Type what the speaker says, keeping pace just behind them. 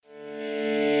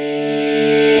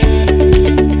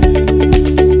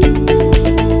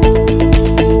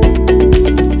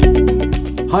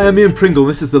I'm Ian Pringle.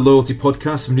 This is the Loyalty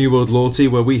Podcast from New World Loyalty,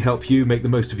 where we help you make the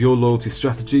most of your loyalty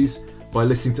strategies by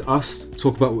listening to us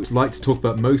talk about what it's like to talk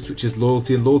about most, which is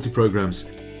loyalty and loyalty programs.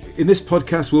 In this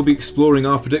podcast, we'll be exploring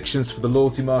our predictions for the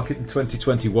loyalty market in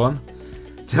 2021.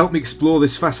 To help me explore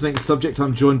this fascinating subject,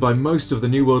 I'm joined by most of the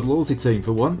New World Loyalty team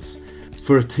for once,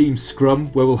 for a team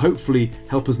scrum where will hopefully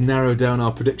help us narrow down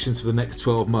our predictions for the next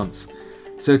 12 months.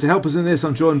 So to help us in this,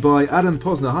 I'm joined by Adam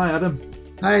Posner. Hi, Adam.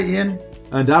 Hi, Ian.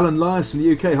 And Alan Lyons from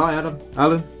the UK. Hi, Adam.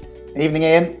 Alan. Evening,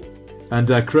 Ian.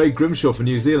 And Craig Grimshaw from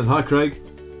New Zealand. Hi, Craig.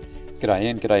 G'day,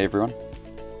 Ian. G'day, everyone.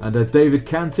 And David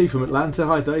Canty from Atlanta.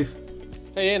 Hi, Dave.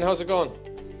 Hey, Ian. How's it going?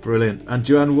 Brilliant. And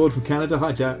Joanne Ward from Canada.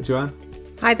 Hi, Joanne.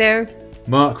 Hi there.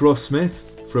 Mark Ross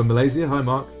Smith from Malaysia. Hi,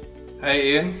 Mark.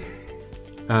 Hey,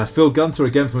 Ian. Phil Gunter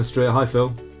again from Australia. Hi,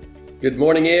 Phil. Good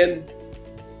morning, Ian.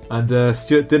 And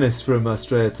Stuart Dinnis from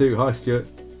Australia too. Hi, Stuart.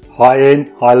 Hi,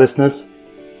 Ian. Hi, listeners.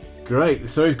 Great.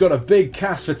 So we've got a big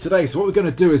cast for today. So what we're going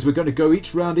to do is we're going to go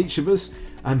each of us,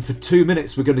 and for 2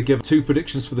 minutes we're going to give 2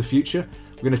 predictions for the future.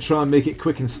 We're going to try and make it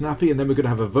quick and snappy, and then we're going to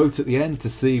have a vote at the end to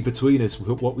see between us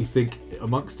what we think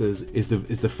amongst us is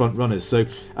the front runners. So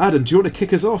Adam, do you want to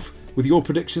kick us off with your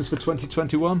predictions for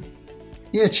 2021?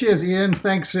 Yeah, cheers, Ian.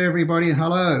 Thanks, everybody, and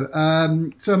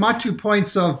hello. So my 2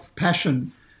 points of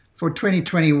passion for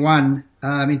 2021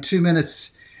 in 2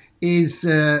 minutes is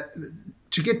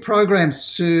to get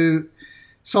programs to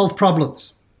solve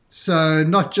problems. So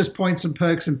not just points and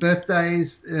perks and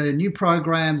birthdays. New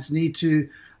programs need to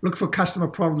look for customer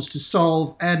problems to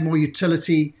solve, add more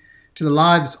utility to the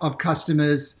lives of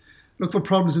customers, look for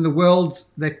problems in the world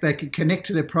that they can connect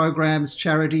to their programs,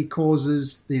 charity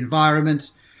causes, the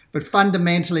environment. But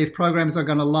fundamentally, if programs are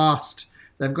going to last,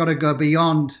 they've got to go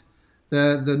beyond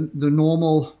the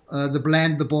normal, the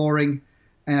bland, the boring,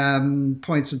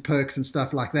 points and perks and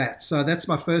stuff like that. So that's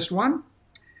my first one.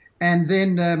 And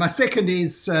then my second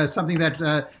is something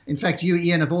that, in fact, you,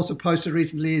 Ian, have also posted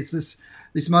recently, is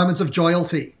this moments of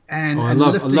joyalty and I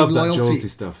love lifting that loyalty. joyalty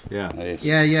stuff. Yeah.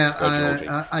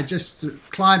 I just,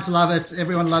 clients love it.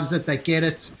 Everyone loves it. They get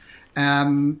it.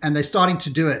 And they're starting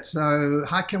to do it. So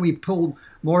how can we pull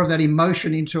more of that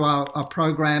emotion into our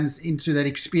programs, into that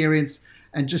experience,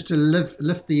 and just to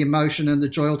lift the emotion and the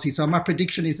joyalty? So my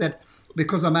prediction is that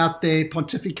because I'm out there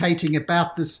pontificating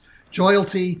about this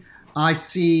joyalty, I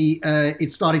see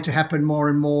it starting to happen more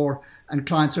and more, and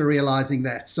clients are realizing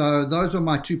that. So those are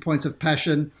my 2 points of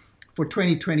passion for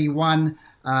 2021,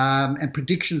 and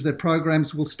predictions that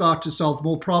programs will start to solve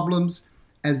more problems.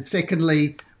 And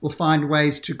secondly, we'll find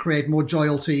ways to create more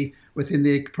joyalty within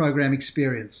the program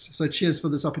experience. So cheers for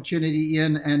this opportunity,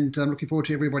 Ian, and I'm looking forward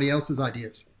to everybody else's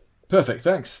ideas. Perfect.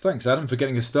 Thanks, Adam, for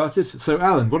getting us started. So,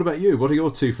 Alan, what about you? What are your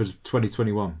 2 for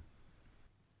 2021?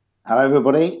 Hello,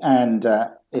 everybody. And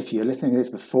if you're listening to this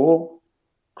before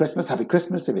Christmas, Happy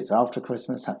Christmas. If it's after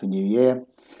Christmas, Happy New Year.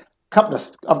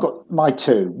 I've got my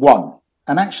 2. One,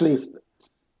 and actually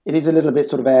it is a little bit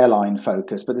sort of airline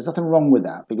focused, but there's nothing wrong with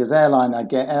that, because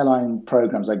airline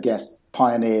programs, I guess,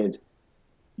 pioneered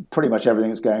pretty much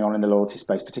everything that's going on in the loyalty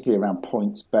space, particularly around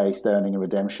points-based earning and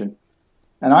redemption.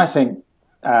 And I think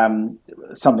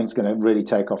something's going to really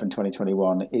take off in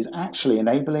 2021 is actually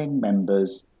enabling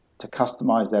members to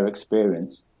customize their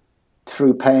experience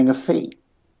through paying a fee.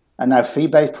 And now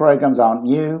fee-based programs aren't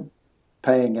new.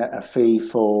 Paying a fee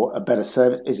for a better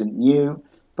service isn't new.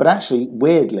 But actually,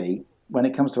 weirdly, when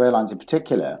it comes to airlines in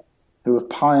particular, who have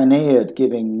pioneered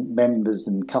giving members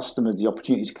and customers the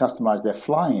opportunity to customize their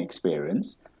flying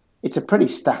experience, it's a pretty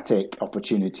static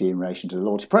opportunity in relation to the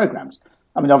loyalty programs.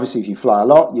 I mean, obviously, if you fly a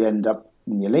lot, you end up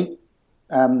in the elite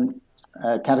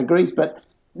categories, but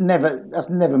that's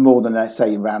never more than, let's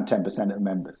say, around 10% of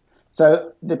members.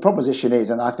 So the proposition is,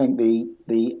 and I think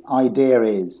the idea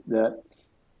is that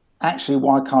actually,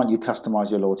 why can't you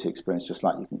customize your loyalty experience just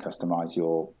like you can customize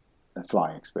your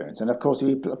flying experience? And of course, if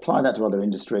you apply that to other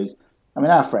industries, I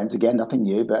mean, our friends, again, nothing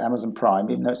new, but Amazon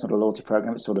Prime, even though it's not a loyalty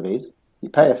program, it sort of is. You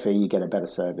pay a fee, you get a better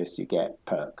service, you get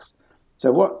perks.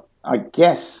 So what I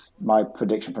guess my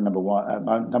prediction for my number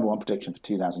one prediction for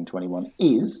 2021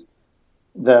 is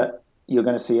that you're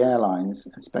going to see airlines,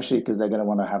 especially because they're going to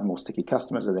want to have more sticky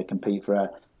customers, so they compete for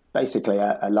basically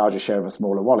a larger share of a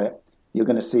smaller wallet. You're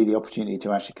going to see the opportunity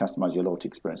to actually customize your loyalty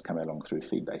experience coming along through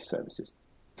fee-based services.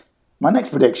 My next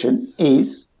prediction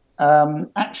is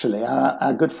actually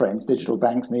our good friends, digital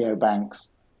banks,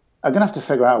 neobanks, are going to have to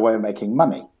figure out a way of making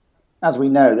money. As we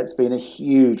know, that's been a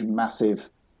huge, massive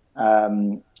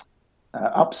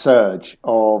upsurge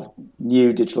of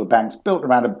new digital banks built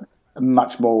around a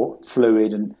much more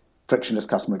fluid and frictionless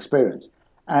customer experience.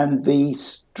 And the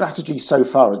strategy so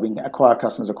far has been acquire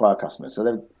customers. So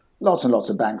there are lots and lots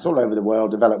of banks all over the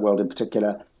world, developed world in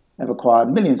particular, They've acquired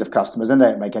millions of customers and they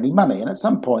don't make any money. And at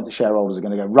some point, the shareholders are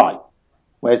going to go, right,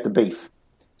 where's the beef?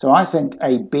 So I think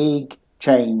a big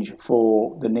change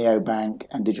for the neobank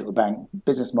and digital bank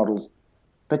business models,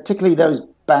 particularly those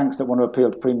banks that want to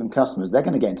appeal to premium customers, they're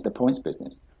going to get into the points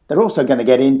business. They're also going to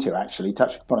get into, actually,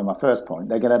 touch upon my first point,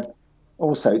 they're going to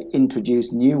also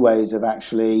introduce new ways of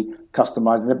actually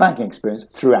customizing the banking experience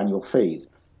through annual fees.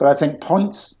 But I think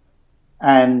points,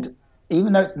 and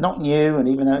even though it's not new and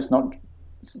even though it's not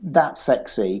that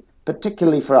sexy,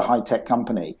 particularly for a high-tech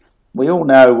company, we all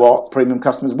know what premium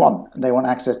customers want, and they want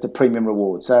access to premium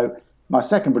rewards. So my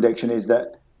second prediction is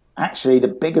that actually the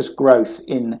biggest growth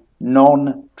in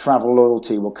non-travel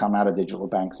loyalty will come out of digital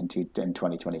banks in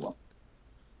 2021.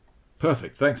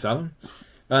 Perfect. Thanks, Alan.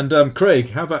 And Craig,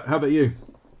 how about you?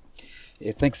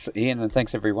 Yeah, thanks, Ian, and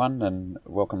thanks, everyone, and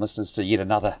welcome, listeners, to yet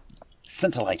another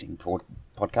scintillating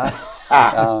podcast.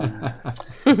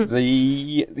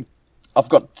 I've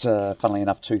got, funnily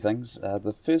enough, two things.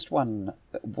 The first one,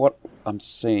 what I'm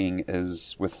seeing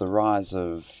is with the rise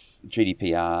of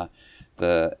GDPR,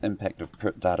 the impact of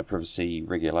data privacy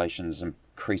regulations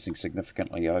increasing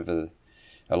significantly over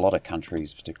a lot of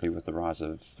countries, particularly with the rise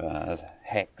of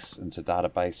hacks into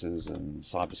databases and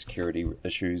cybersecurity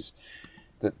issues,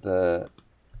 that the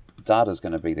data is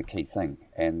going to be the key thing,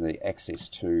 and the access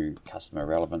to customer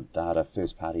relevant data,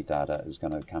 first party data, is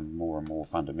going to become more and more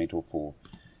fundamental for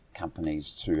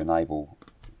companies to enable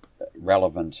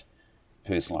relevant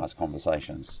personalised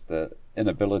conversations. The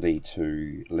inability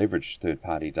to leverage third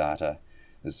party data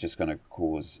is just going to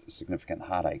cause significant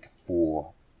heartache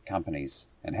for companies.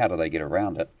 And how do they get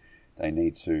around it?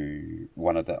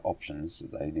 One of the options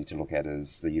they need to look at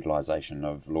is the utilisation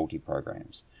of loyalty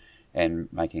programs and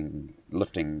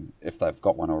lifting, if they've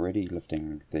got one already,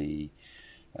 lifting the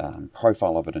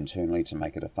profile of it internally to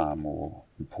make it a far more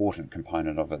important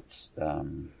component of its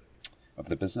of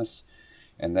the business.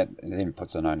 And that then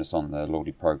puts an onus on the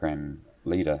loyalty program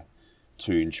leader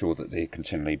to ensure that they're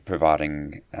continually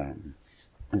providing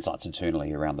insights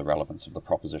internally around the relevance of the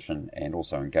proposition, and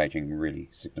also engaging really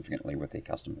significantly with their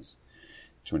customers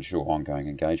to ensure ongoing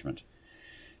engagement.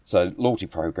 So loyalty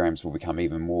programs will become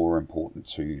even more important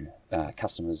to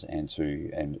customers and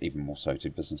even more so to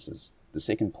businesses. The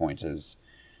second point is,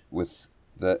 with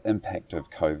the impact of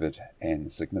COVID and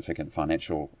the significant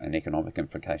financial and economic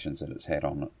implications that it's had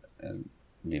on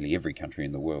nearly every country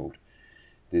in the world,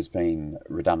 there's been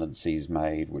redundancies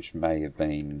made which may have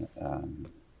been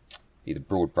either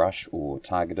broad brush or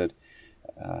targeted.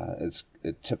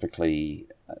 Typically,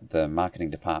 the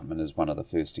marketing department is one of the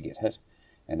first to get hit,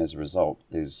 and as a result,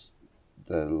 there's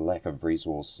the lack of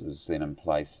resources then in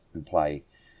play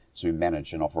to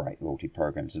manage and operate loyalty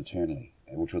programs internally,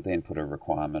 which will then put a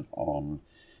requirement on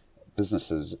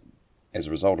businesses. As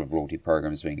a result of loyalty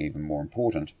programs being even more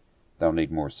important, they'll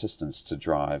need more assistance to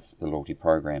drive the loyalty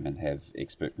program and have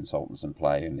expert consultants in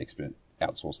play and expert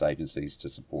outsourced agencies to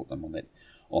support them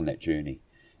on that journey,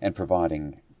 and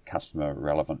providing customer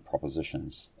relevant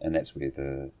propositions. And that's where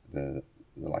the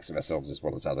likes of ourselves as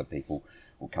well as other people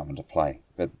will come into play.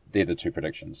 But they're the two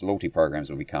predictions. Loyalty programs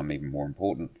will become even more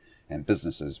important, and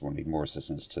businesses will need more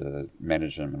assistance to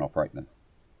manage them and operate them.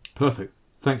 Perfect.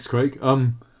 Thanks, Craig.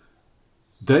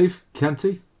 Dave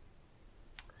Canty.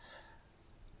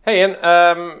 Hey, Ian,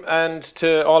 and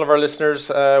to all of our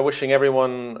listeners, wishing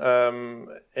everyone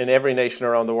in every nation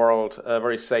around the world a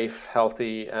very safe,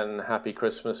 healthy and happy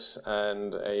Christmas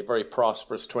and a very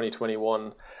prosperous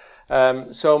 2021.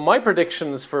 So my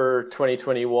predictions for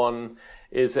 2021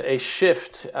 is a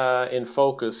shift in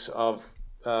focus of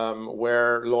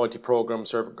where loyalty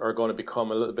programs are going to become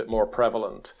a little bit more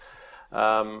prevalent.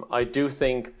 I do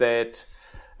think that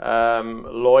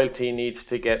loyalty needs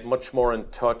to get much more in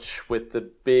touch with the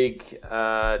big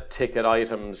ticket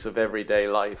items of everyday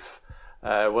life,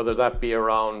 whether that be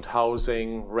around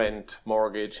housing, rent,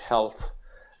 mortgage, health,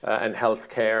 and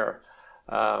healthcare.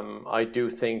 I do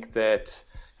think that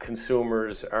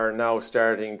consumers are now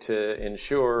starting to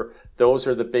ensure those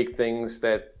are the big things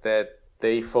that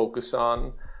they focus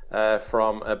on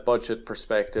from a budget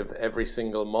perspective every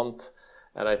single month.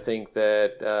 And I think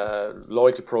that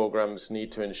loyalty programs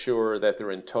need to ensure that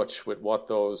they're in touch with what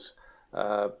those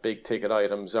big ticket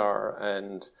items are,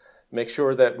 and make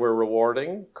sure that we're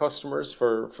rewarding customers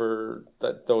for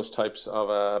those types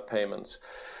of payments.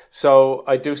 So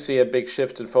I do see a big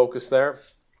shift in focus there.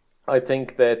 I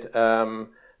think that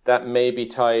that may be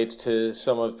tied to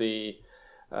some of the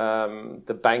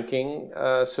banking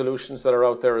solutions that are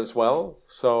out there as well.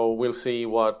 So we'll see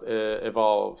what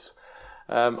evolves.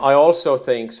 I also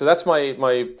think, so that's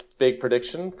my big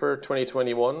prediction for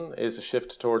 2021, is a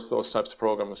shift towards those types of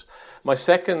programs. My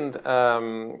second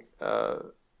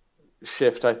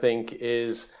shift, I think,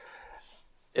 is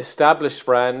established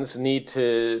brands need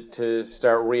to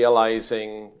start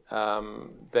realizing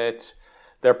that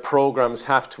their programs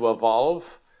have to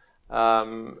evolve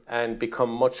and become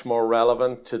much more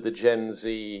relevant to the Gen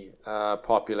Z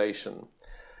population.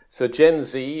 So Gen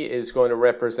Z is going to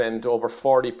represent over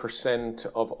 40%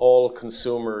 of all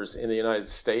consumers in the United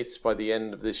States by the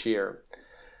end of this year.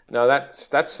 Now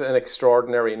that's an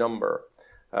extraordinary number.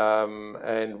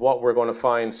 And what we're going to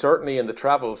find, certainly in the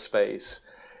travel space,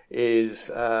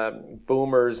 is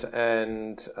boomers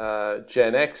and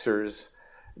Gen Xers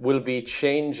will be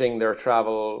changing their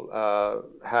travel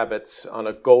habits on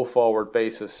a go-forward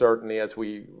basis, certainly as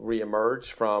we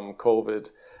re-emerge from COVID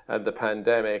and the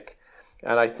pandemic.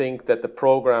 And I think that the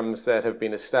programs that have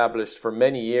been established for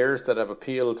many years that have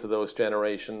appealed to those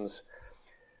generations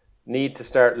need to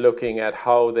start looking at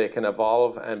how they can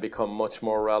evolve and become much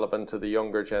more relevant to the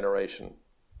younger generation.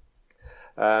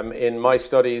 In my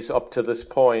studies up to this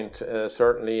point,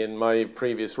 certainly in my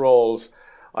previous roles,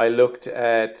 I looked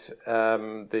at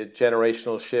the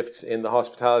generational shifts in the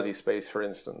hospitality space, for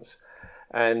instance.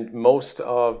 And most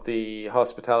of the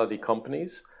hospitality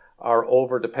companies are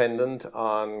over-dependent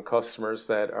on customers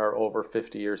that are over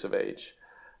 50 years of age.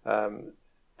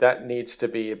 That needs to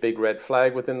be a big red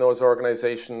flag within those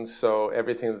organizations. So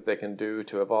everything that they can do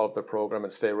to evolve their program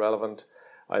and stay relevant,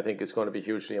 I think is going to be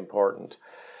hugely important.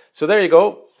 So there you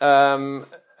go.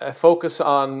 A focus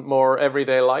on more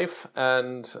everyday life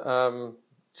and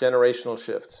generational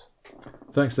shifts.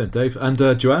 Thanks then, Dave. And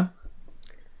Joanne?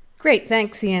 Great.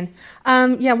 Thanks, Ian.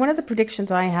 One of the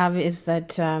predictions I have is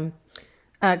that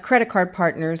credit card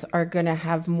partners are going to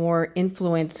have more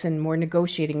influence and more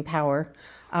negotiating power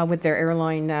with their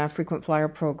airline frequent flyer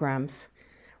programs.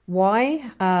 Why?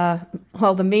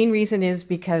 Well, the main reason is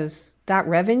because that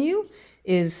revenue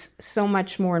is so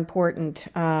much more important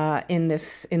in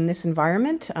this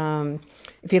environment.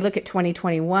 If you look at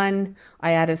 2021,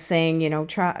 IATA is saying,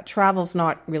 travel's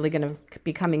not really going to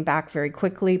be coming back very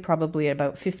quickly, probably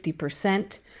about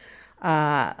 50%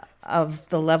 of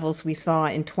the levels we saw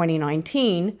in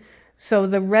 2019. So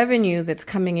the revenue that's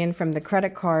coming in from the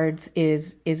credit cards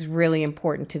is really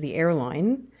important to the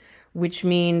airline, which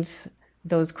means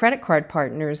those credit card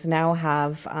partners now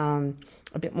have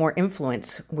a bit more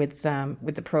influence with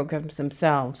the programs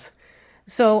themselves.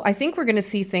 So I think we're going to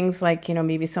see things like,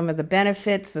 maybe some of the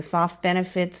benefits, the soft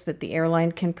benefits that the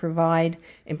airline can provide,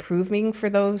 improving for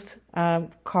those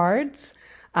cards.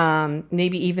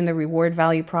 Maybe even the reward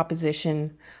value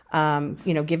proposition,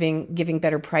 giving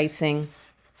better pricing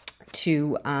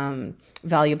to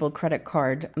valuable credit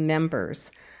card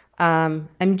members.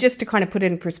 And just to kind of put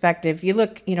it in perspective, you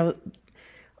look,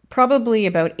 probably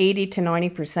about 80 to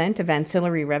 90% of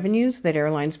ancillary revenues that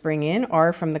airlines bring in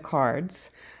are from the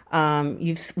cards.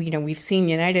 We've seen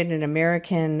United and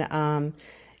American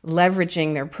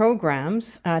leveraging their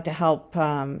programs to help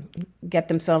get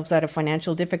themselves out of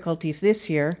financial difficulties this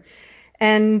year.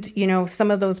 And,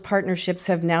 some of those partnerships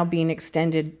have now been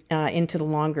extended into the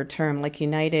longer term, like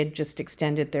United just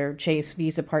extended their Chase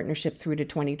Visa partnership through to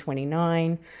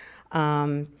 2029.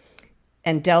 And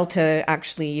Delta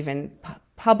actually even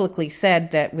publicly said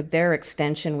that with their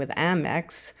extension with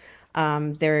Amex,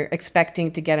 they're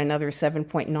expecting to get another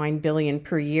 $7.9 billion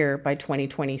per year by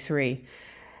 2023.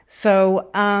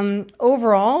 So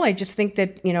overall, I just think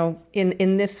that,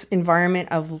 in this environment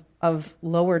of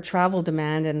lower travel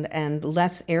demand and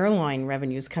less airline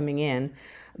revenues coming in,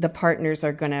 the partners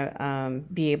are going to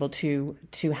be able to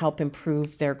help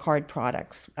improve their card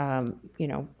products,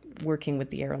 working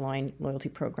with the airline loyalty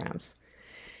programs.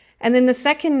 And then the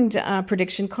second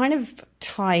prediction kind of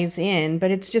ties in,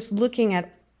 but it's just looking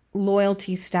at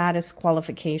loyalty status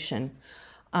qualification.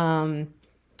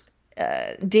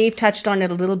 Dave touched on it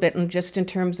a little bit, and just in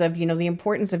terms of, the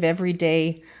importance of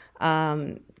everyday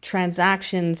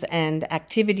transactions and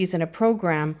activities in a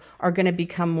program are going to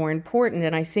become more important.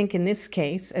 And I think in this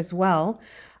case as well,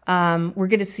 we're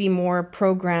going to see more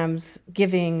programs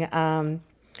giving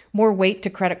more weight to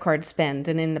credit card spend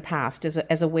than in the past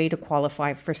as a way to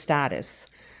qualify for status.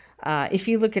 If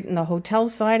you look at the hotel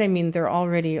side, there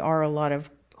already are a lot of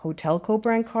hotel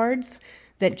co-brand cards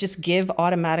that just give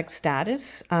automatic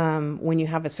status when you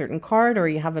have a certain card or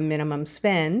you have a minimum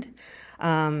spend.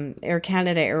 Air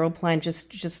Canada Aeroplan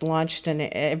just launched an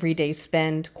everyday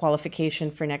spend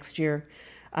qualification for next year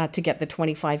to get the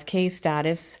 25K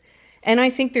status. And I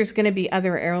think there's going to be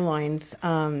other airlines,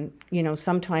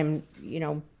 sometime,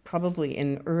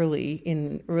 probably early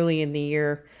in the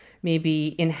year,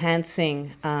 maybe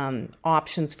enhancing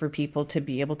options for people to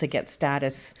be able to get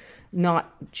status,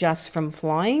 not just from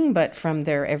flying, but from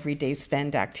their everyday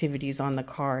spend activities on the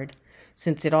card.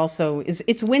 since it also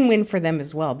it's win-win for them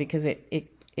as well, because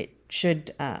it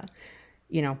should,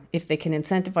 if they can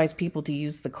incentivize people to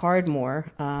use the card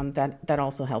more, that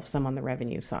also helps them on the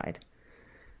revenue side.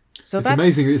 So it's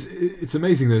amazing. It's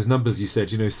amazing those numbers you said.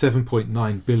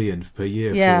 7.9 billion per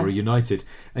year for United,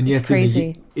 and yet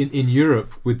in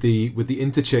Europe with the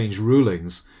interchange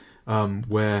rulings,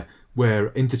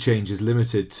 where interchange is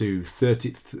limited to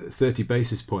 30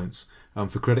 basis points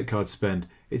for credit card spend,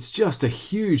 it's just a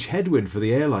huge headwind for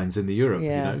the airlines in Europe.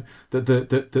 That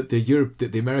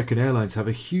the American airlines have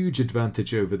a huge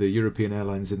advantage over the European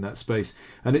airlines in that space,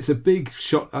 and it's a big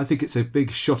shot. I think it's a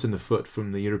big shot in the foot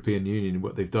from the European Union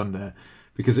what they've done there,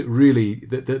 because it really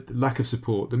the lack of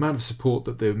support, the amount of support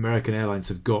that the American airlines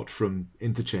have got from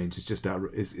interchange is just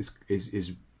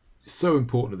is so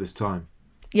important at this time.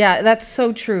 Yeah, that's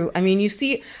so true. I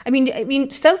mean,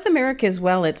 South America as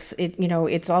well.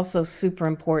 It's also super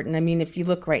important. I mean, if you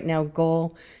look right now,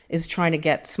 GOL is trying to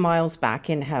get Smiles back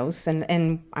in house,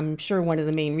 and I'm sure one of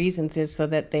the main reasons is so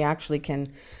that they actually can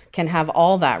have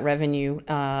all that revenue,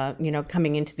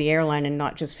 coming into the airline and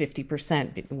not just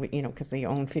 50%, because they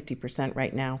own 50%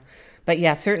 right now. But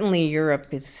yeah, certainly Europe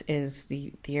is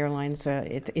the airlines.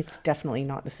 It's definitely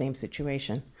not the same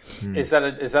situation. Is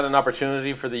that an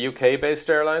opportunity for the UK-based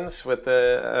airlines with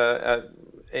the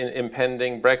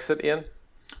impending Brexit, Ian?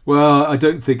 Well, I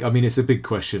don't think. I mean, it's a big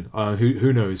question.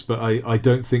 Who knows? But I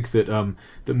don't think that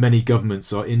that many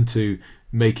governments are into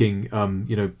making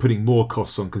putting more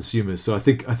costs on consumers. So I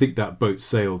think that boat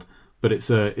sailed. But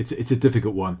it's a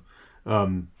difficult one.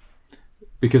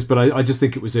 But I just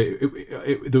think it was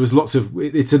there was lots of.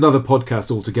 It's another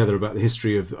podcast altogether about the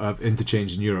history of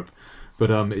interchange in Europe. But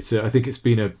I think it's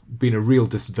been a real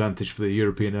disadvantage for the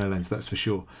European airlines, that's for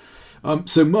sure.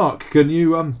 So Mark, can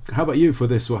you how about you for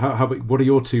this? Or what are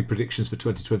your two predictions for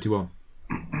 2021?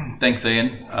 Thanks,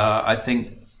 Ian. I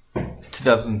think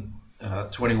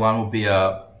 2021 will be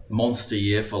a monster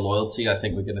year for loyalty. I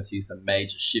think we're going to see some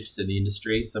major shifts in the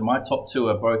industry. So my top two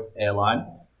are both airline.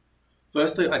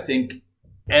 Firstly, I think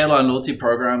airline loyalty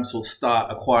programs will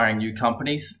start acquiring new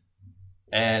companies.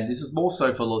 And this is more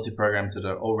so for loyalty programs that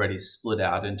are already split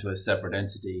out into a separate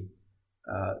entity.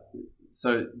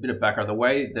 So a bit of background, the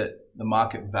way that the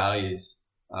market values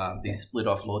these split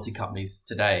off loyalty companies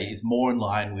today is more in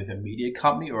line with a media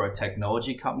company or a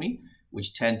technology company,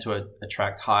 which tend to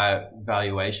attract higher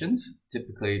valuations,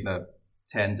 typically in the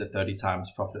 10 to 30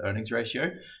 times profit earnings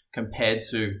ratio, compared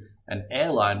to an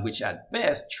airline, which at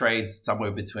best trades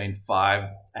somewhere between 5,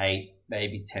 8,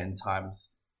 maybe 10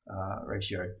 times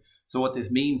ratio. So what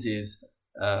this means is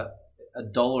 $1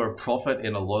 of profit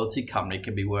in a loyalty company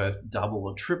can be worth double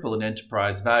or triple an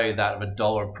enterprise value that of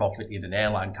 $1 of profit in an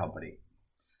airline company.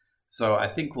 So I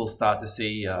think we'll start to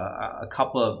see a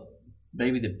couple of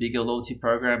maybe the bigger loyalty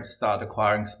programs start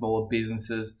acquiring smaller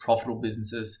businesses, profitable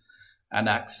businesses, and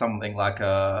act something like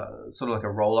a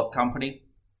roll-up company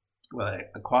where they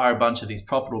acquire a bunch of these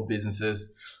profitable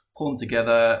businesses, pull them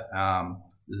together.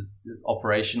 There's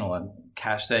operational and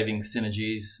cash saving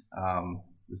synergies.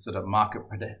 There's sort of market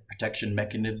protection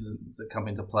mechanisms that come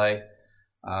into play.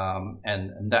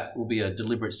 And that will be a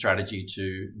deliberate strategy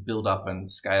to build up and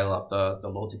scale up the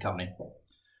loyalty company.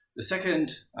 The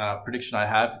second prediction I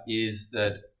have is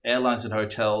that airlines and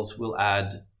hotels will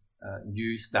add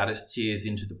new status tiers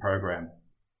into the program.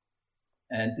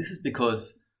 And this is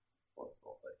because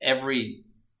every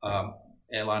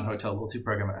airline hotel loyalty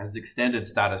program has extended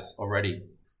status already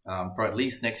for at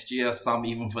least next year, some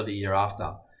even for the year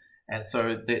after. And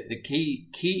so the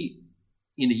key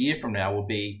in a year from now will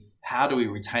be, how do we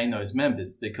retain those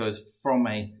members? Because from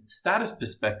a status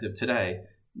perspective today,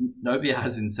 nobody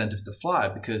has incentive to fly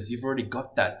because you've already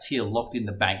got that tier locked in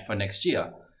the bank for next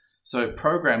year. So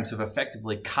programs have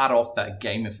effectively cut off that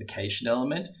gamification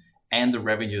element and the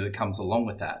revenue that comes along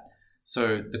with that.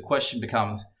 So the question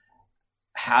becomes,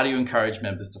 how do you encourage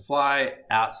members to fly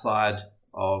outside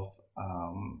of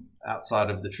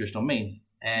the traditional means?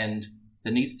 And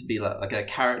there needs to be like a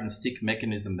carrot and stick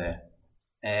mechanism there.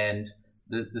 And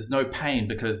there's no pain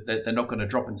because they're not going to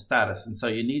drop in status. And so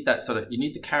you need you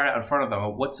need the carrot out in front of them.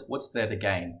 What's there to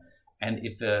gain? And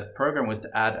if the program was to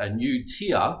add a new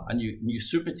tier, a new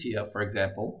super tier, for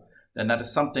example, then that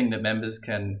is something that members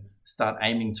can start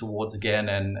aiming towards again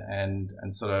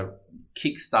and sort of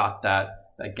kickstart that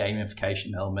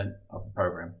gamification element of the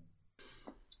program.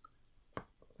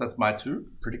 So that's my two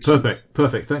predictions.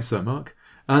 Perfect. Thanks for that, Mark.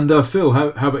 And Phil, how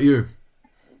about you?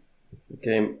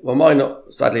 Okay, well, mine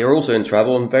sadly are also in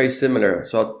travel and very similar.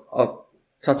 So I'll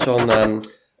touch on,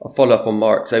 I'll follow up on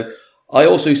Mark. So I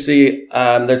also see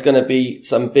there's going to be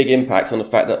some big impacts on the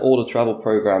fact that all the travel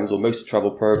programs, or most of the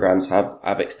travel programs,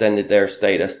 have extended their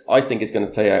status. I think it's going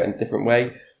to play out in a different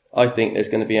way. I think there's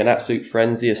going to be an absolute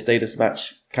frenzy of status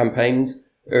match campaigns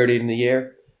early in the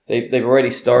year. They've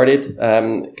already started.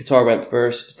 Qatar went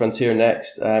first, Frontier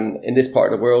next. In this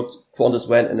part of the world, Qantas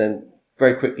went, and then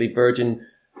very quickly Virgin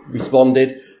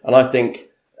responded. And I think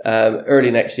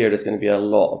early next year there's going to be a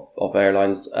lot of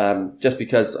airlines, just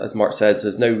because, as Mark says,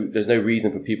 there's no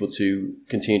reason for people to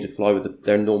continue to fly with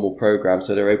their normal program,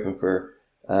 so they're open for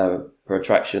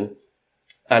attraction.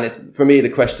 And for me, the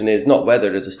question is not whether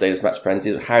there's a status match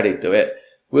frenzy, but how they do it.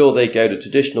 Will they go the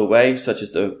traditional way, such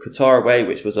as the Qatar way,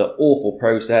 which was an awful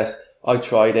process? I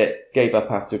tried it, gave up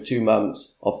after 2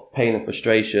 months of pain and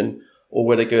frustration. Or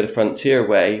will they go the Frontier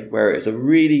way, where it's a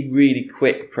really, really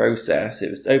quick process? It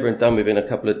was over and done within a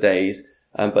couple of days,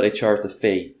 but they charged a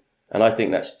fee. And I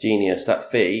think that's genius. That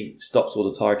fee stops all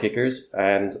the tire kickers.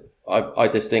 And I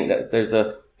just think that there's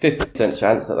a 50%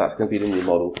 chance that that's going to be the new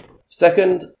model.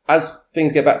 Second, as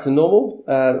things get back to normal,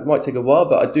 it might take a while,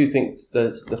 but I do think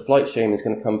the flight shame is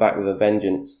going to come back with a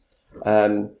vengeance.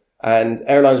 And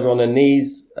airlines are on their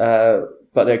knees,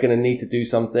 but they're going to need to do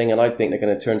something. And I think they're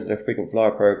going to turn to their frequent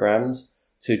flyer programs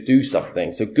to do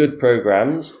something. So good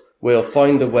programs will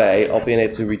find a way of being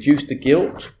able to reduce the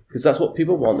guilt, because that's what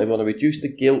people want. They want to reduce the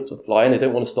guilt of flying. They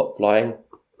don't want to stop flying,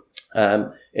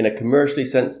 in a commercially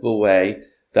sensible way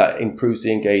that improves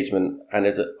the engagement. And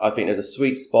I think there's a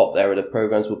sweet spot there where the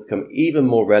programs will become even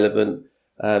more relevant,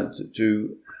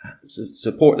 to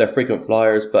support their frequent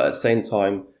flyers, but at the same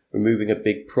time, removing a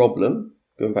big problem.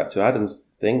 Going back to Adam's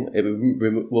thing, it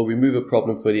will remove a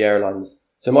problem for the airlines.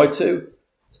 So my two,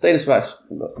 status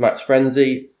match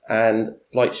frenzy and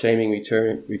flight shaming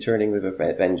returning with a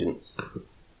vengeance,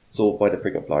 solved by the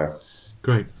frequent flyer.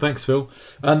 Great, thanks, Phil.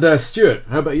 And Stuart,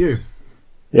 how about you?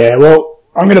 Yeah, well,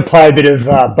 I'm going to play a bit of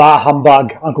bar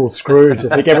humbug Uncle Scrooge.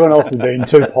 I think everyone else has been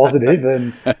too positive,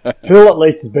 and Phil at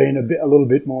least has been a little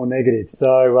bit more negative.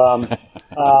 So,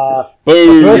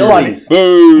 Boo!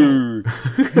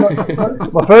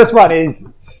 My first one is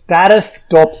status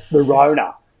stops the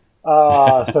Rona.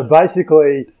 So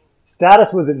basically,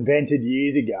 status was invented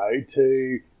years ago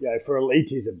for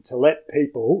elitism, to let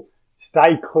people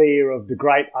stay clear of the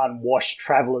great unwashed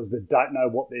travellers that don't know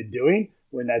what they're doing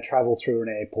when they travel through an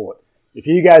airport. If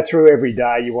you go through every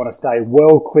day, you want to stay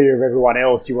well clear of everyone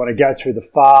else. You want to go through the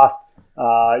fast,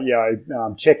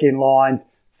 check-in lines,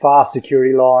 fast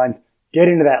security lines, get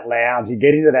into that lounge, you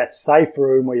get into that safe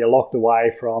room where you're locked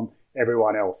away from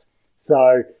everyone else.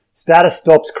 So status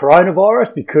stops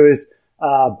coronavirus because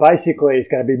basically it's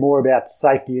going to be more about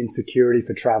safety and security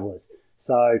for travellers.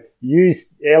 So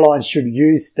airlines should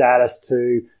use status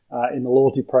in the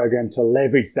loyalty program to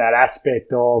leverage that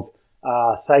aspect of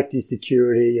safety,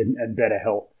 security, and better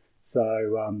health.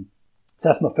 So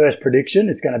that's my first prediction.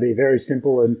 It's going to be very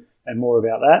simple and more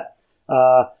about that.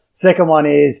 Second one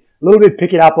is a little bit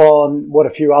picking up on what a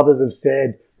few others have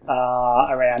said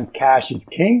around cash is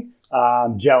king.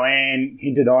 Joanne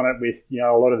hinted on it with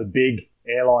a lot of the big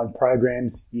airline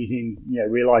programs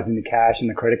realising the cash and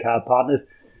the credit card partners.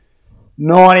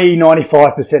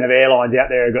 95% of airlines out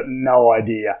there have got no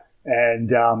idea. And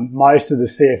most of the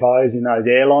CFOs in those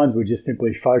airlines will just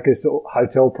simply focus on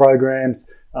hotel programs,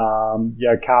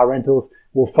 car rentals.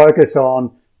 Will focus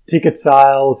on ticket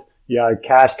sales,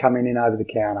 cash coming in over the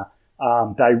counter.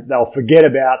 They'll forget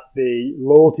about the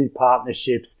loyalty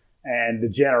partnerships and the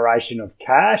generation of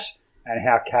cash and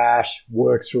how cash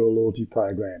works through a loyalty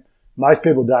program. Most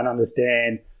people don't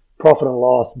understand profit and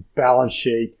loss, balance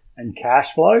sheet, and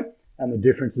cash flow, and the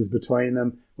differences between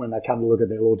them when they come to look at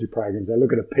their loyalty programs. They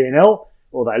look at a P&L,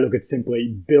 or they look at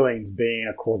simply billings being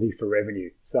a quasi for revenue.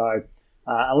 So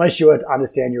unless you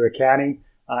understand your accounting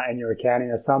and your accounting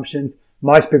assumptions,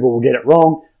 most people will get it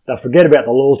wrong. They'll forget about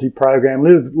the loyalty program,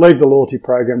 leave the loyalty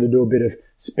program to do a bit of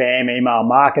spam email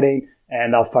marketing,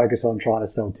 and they'll focus on trying to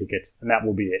sell tickets, and that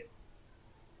will be it.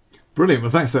 Brilliant.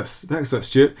 Well, thanks,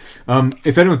 Stuart.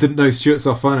 If anyone didn't know, Stuart's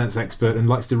our finance expert and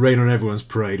likes to rain on everyone's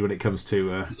parade when it comes to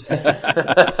loyalty.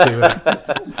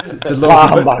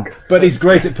 But he's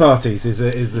great at parties,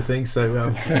 is the thing.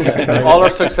 So all our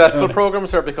successful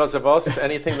programs are because of us.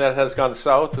 Anything that has gone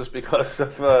south is because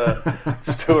of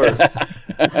Stuart.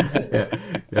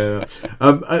 Yeah.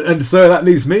 And so that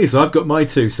leaves me. So I've got my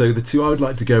two. So the two I would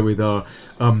like to go with are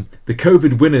the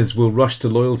COVID winners will rush to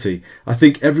loyalty. I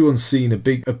think everyone's seen a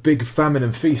big famine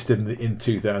and feast in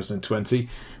 2020,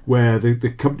 where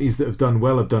the companies that have done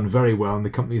well have done very well, and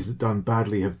the companies that have done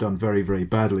badly have done very, very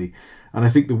badly. And I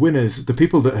think the winners, the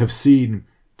people that have seen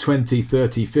 20,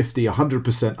 30, 50,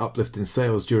 100% uplift in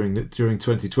sales during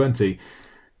 2020,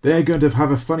 they're going to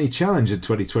have a funny challenge in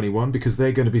 2021 because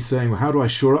they're going to be saying, well, how do I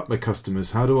shore up my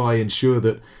customers? How do I ensure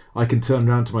that I can turn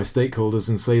around to my stakeholders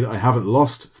and say that I haven't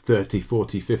lost 30,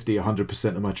 40, 50,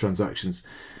 100% of my transactions?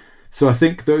 So I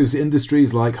think those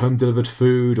industries like home delivered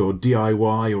food or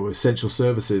DIY or essential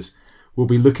services will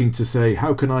be looking to say,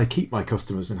 how can I keep my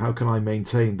customers and how can I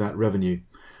maintain that revenue?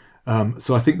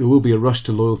 So I think there will be a rush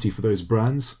to loyalty for those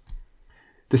brands.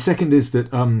 The second is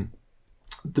that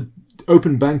the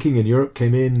open banking in Europe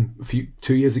came in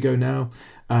 2 years ago now,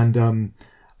 and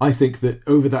I think that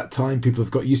over that time people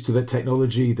have got used to that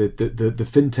technology. The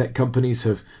fintech companies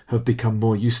have become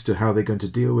more used to how they're going to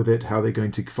deal with it, how they're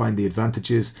going to find the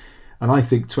advantages, and I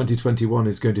think 2021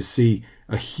 is going to see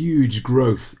a huge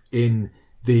growth in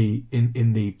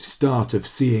the start of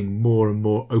seeing more and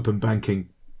more open banking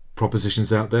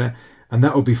propositions out there, and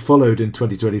that will be followed in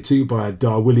 2022 by a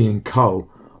Darwinian cull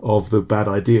of the bad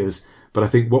ideas. But I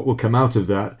think what will come out of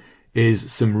that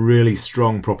is some really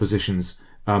strong propositions.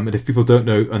 And if people don't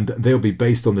know, and they'll be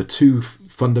based on the two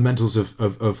fundamentals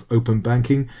of open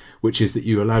banking, which is that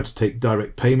you're allowed to take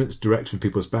direct payments direct from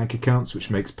people's bank accounts,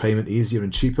 which makes payment easier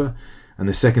and cheaper. And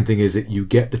the second thing is that you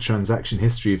get the transaction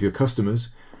history of your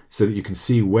customers so that you can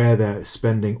see where they're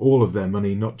spending all of their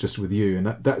money, not just with you.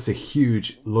 And that's a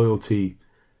huge loyalty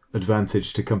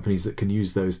advantage to companies that can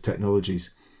use those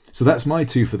technologies. So that's my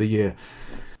 2 for the year.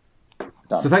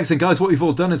 So thanks then, guys. What we've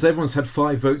all done is everyone's had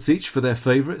 5 votes each for their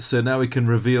favourites. So now we can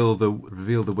reveal the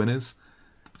winners.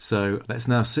 So let's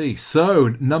now see.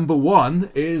 So number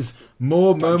 1 is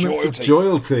More Moments of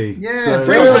Joyalty. Yeah, so,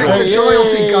 bring back the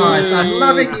joyalty, guys. I'm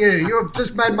loving you. You've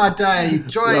just made my day.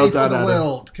 Joy well done, for the Adam.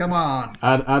 world. Come on.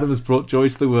 And Adam has brought joy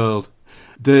to the world.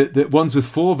 The ones with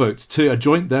 4 votes, 2, a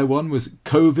joint there. One was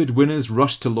COVID winners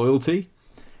rush to loyalty,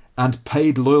 and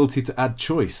paid loyalty to add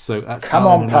choice. So that's Come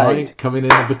Alan on, and I paid. coming in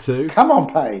number 2. Come on,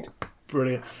 paid.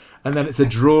 Brilliant. And then it's a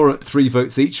draw at 3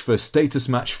 votes each for Status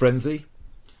Match Frenzy.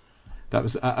 That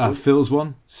was Phil's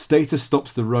one. Status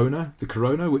Stops the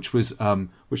Corona, which was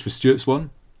Stuart's one.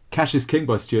 Cash is King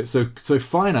by Stuart. So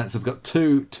finance have got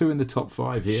two in the top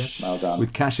 5 here. Well done.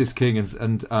 With Cash is King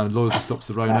and Loyalty Stops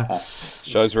the Rona.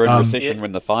 Shows we're in recession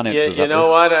when the finances you up know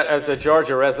there. what? As a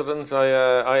Georgia resident,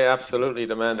 I absolutely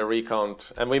demand a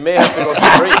recount, and we may have to go to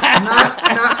 3.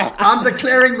 No, I'm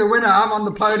declaring the winner. I'm on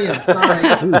the podium.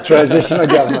 Sorry. Transitional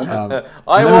government.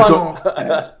 I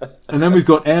won. And then we've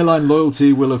got Airline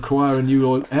Loyalty will acquire a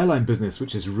new airline business,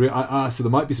 which is so there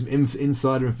might be some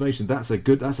insider information. That's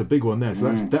a big one there.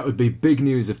 So that would be big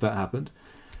news if that happened.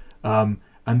 And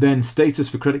then Status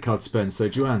for credit card spend. So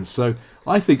Joanne. So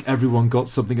I think everyone got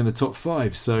something in the top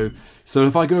 5. So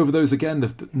if I go over those again,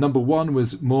 the number 1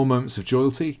 was More Moments of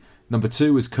Joyalty. Number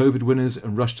 2 was COVID winners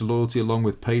and rush to loyalty, along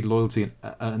with paid loyalty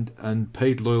and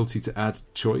paid loyalty to add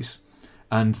choice.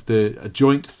 And a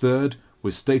joint third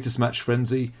was Status Match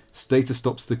Frenzy, Status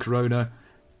Stops the Corona,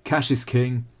 Cash is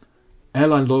King,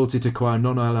 Airline Loyalty to acquire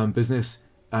non-airline business,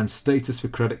 and Status for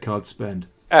credit card spend.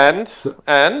 And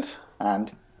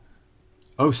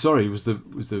oh, sorry, was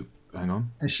the hang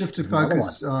on. A shift to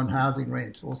focus on housing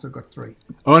rent. Also got 3.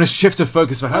 Oh, and a shift of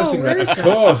focus for housing rent, of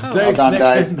course. Dave Well done,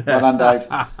 sneaked in Dave. there. Well done,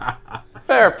 Dave.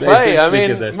 fair play. I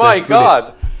mean, my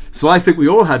God. So I think we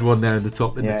all had one there in the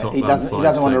top. Yeah, top he doesn't. 5, He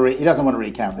doesn't want so- to. He doesn't want to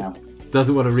recount now.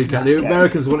 Doesn't want to recount. The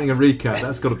Americans wanting a recount.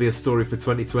 That's got to be a story for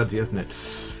 2020, hasn't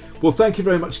it? Well, thank you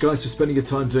very much, guys, for spending your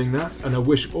time doing that. And I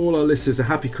wish all our listeners a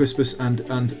happy Christmas.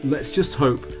 And let's just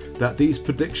hope that these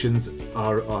predictions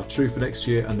are true for next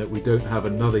year and that we don't have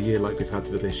another year like we've had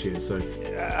for this year. So,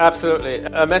 Absolutely.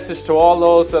 A message to all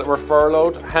those that were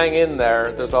furloughed: hang in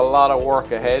there. There's a lot of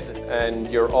work ahead, and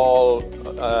you all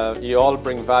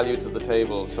bring value to the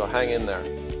table. So hang in there.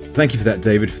 thank you for that,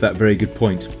 David, for that very good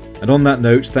point. And on that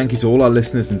note, thank you to all our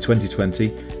listeners in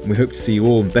 2020, and we hope to see you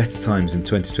all in better times in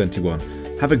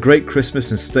 2021. Have a great Christmas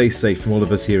and stay safe from all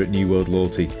of us here at New World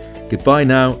Loyalty. Goodbye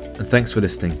now, and thanks for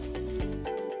listening.